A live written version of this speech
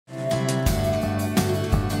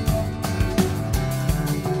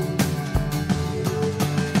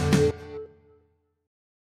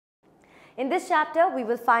In this chapter, we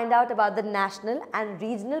will find out about the national and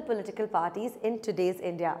regional political parties in today's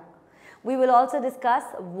India. We will also discuss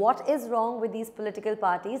what is wrong with these political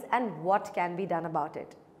parties and what can be done about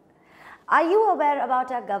it. Are you aware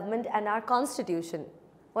about our government and our constitution?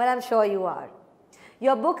 Well, I'm sure you are.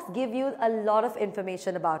 Your books give you a lot of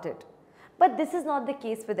information about it. But this is not the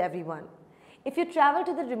case with everyone. If you travel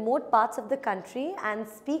to the remote parts of the country and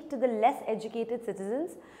speak to the less educated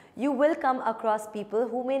citizens, you will come across people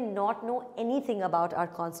who may not know anything about our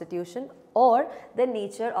constitution or the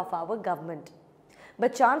nature of our government.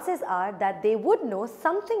 But chances are that they would know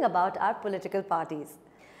something about our political parties.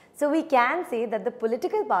 So we can say that the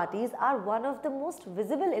political parties are one of the most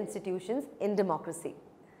visible institutions in democracy.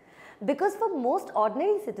 Because for most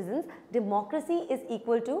ordinary citizens, democracy is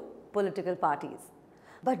equal to political parties.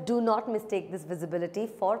 But do not mistake this visibility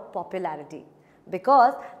for popularity,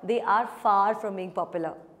 because they are far from being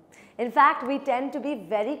popular. In fact, we tend to be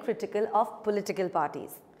very critical of political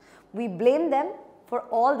parties. We blame them for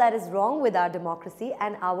all that is wrong with our democracy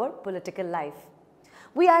and our political life.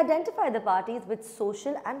 We identify the parties with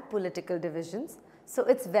social and political divisions, so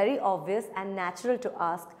it's very obvious and natural to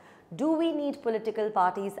ask, do we need political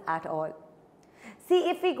parties at all? See,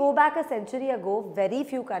 if we go back a century ago, very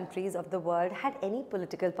few countries of the world had any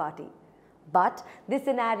political party. But this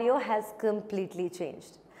scenario has completely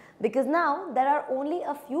changed, because now there are only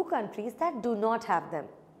a few countries that do not have them.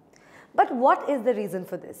 But what is the reason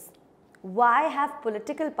for this? Why have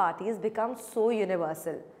political parties become so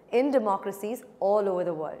universal in democracies all over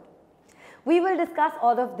the world? We will discuss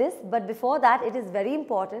all of this, but before that, it is very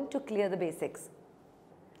important to clear the basics.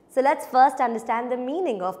 So let's first understand the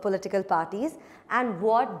meaning of political parties and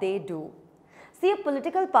what they do. See, a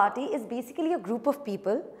political party is basically a group of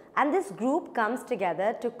people, and this group comes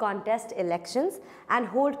together to contest elections and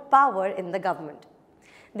hold power in the government.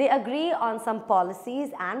 They agree on some policies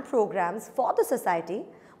and programs for the society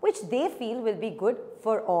which they feel will be good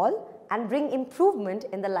for all and bring improvement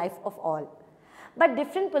in the life of all. But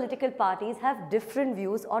different political parties have different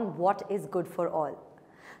views on what is good for all.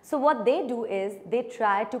 So what they do is they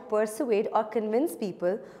try to persuade or convince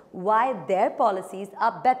people why their policies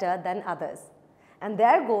are better than others. And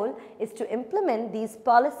their goal is to implement these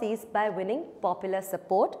policies by winning popular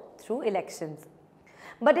support through elections.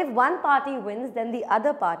 But if one party wins, then the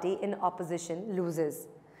other party in opposition loses.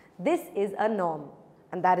 This is a norm.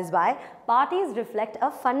 And that is why parties reflect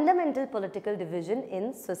a fundamental political division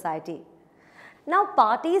in society. Now,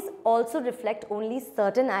 parties also reflect only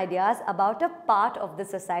certain ideas about a part of the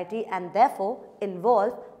society and therefore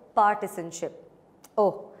involve partisanship.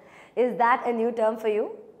 Oh, is that a new term for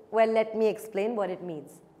you? Well, let me explain what it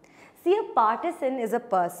means. See, a partisan is a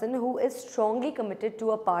person who is strongly committed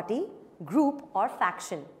to a party, group or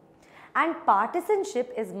faction. And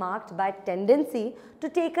partisanship is marked by tendency to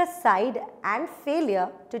take a side and failure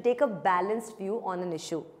to take a balanced view on an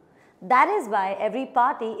issue. That is why every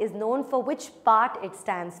party is known for which part it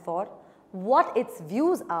stands for, what its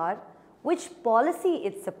views are, which policy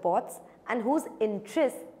it supports, and whose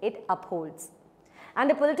interests it upholds. And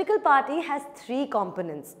a political party has three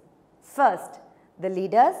components. First, the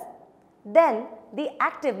leaders, then the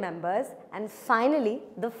active members, and finally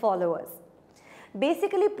the followers.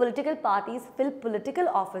 Basically, political parties fill political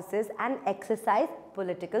offices and exercise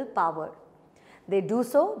political power. They do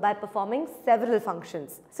so by performing several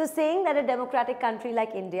functions. So saying that a democratic country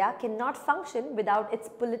like India cannot function without its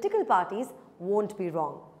political parties won't be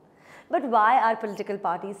wrong. But why are political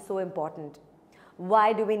parties so important?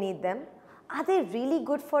 Why do we need them? Are they really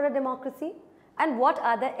good for a democracy? And what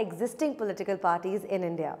are the existing political parties in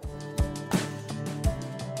India?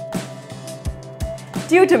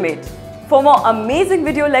 Tutormate. For more amazing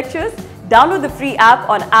video lectures, download the free app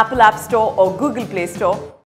on Apple App Store or Google Play Store.